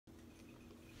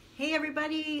Hey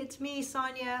everybody, it's me,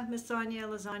 Sonia, Miss Sonia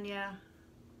Lasagna.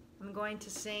 I'm going to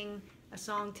sing a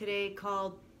song today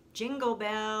called Jingle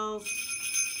Bells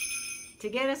to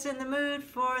get us in the mood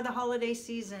for the holiday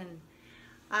season.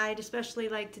 I'd especially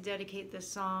like to dedicate this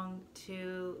song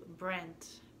to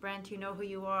Brent. Brent, you know who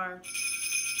you are.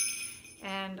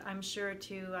 And I'm sure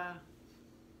to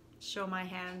show my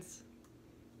hands,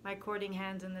 my courting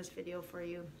hands in this video for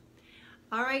you.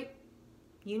 All right,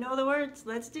 you know the words.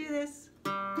 Let's do this.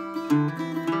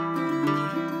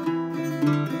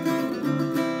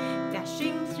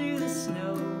 Dashing through the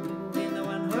snow in the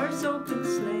one-horse open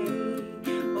sleigh,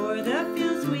 o'er the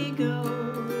fields we go,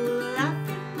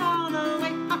 laughing all the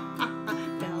way. Ha ha ha!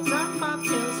 Bells on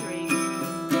bobtails ring,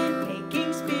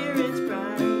 making spirits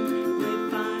bright.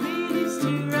 What fun it is to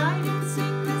ride and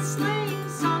sing the sleighing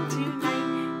song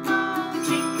tonight. Oh,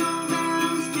 jingle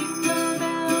bells,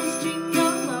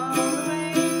 jingle all the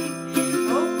way.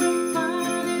 Oh, what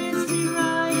fun it is to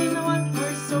ride in a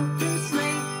one-horse open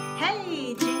sleigh.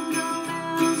 Hey, jingle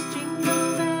bells, jingle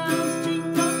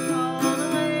all the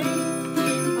way.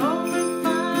 Oh, what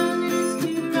fun it is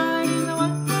to ride in a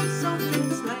one-horse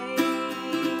open sleigh.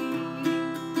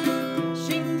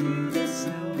 Dashing through the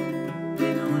snow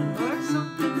in a one-horse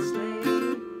open sleigh,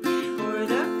 o'er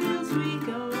the fields we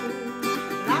go,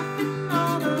 laughing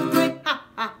all the way. Ha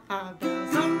ha ha!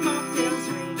 Bells on bobtails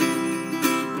ring,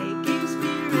 making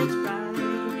spirits bright.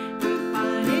 What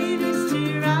fun it is to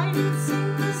ride and sing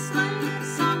the sleighing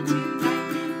song tonight.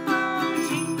 Oh,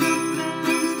 jingle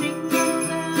bells, jingle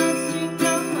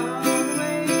all the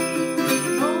way.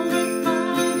 Oh, what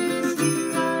fun it is to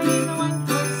ride in a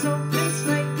one-horse open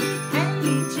sleigh. Hey,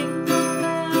 jingle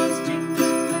bells, jingle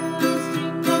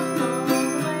all the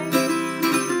way.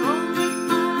 Oh, what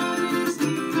fun it is to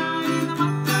ride in a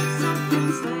one-horse open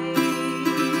sleigh.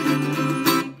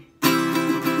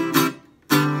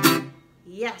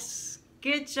 Yes,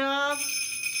 good job.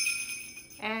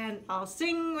 And I'll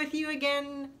sing with you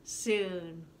again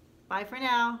soon. Bye for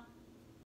now.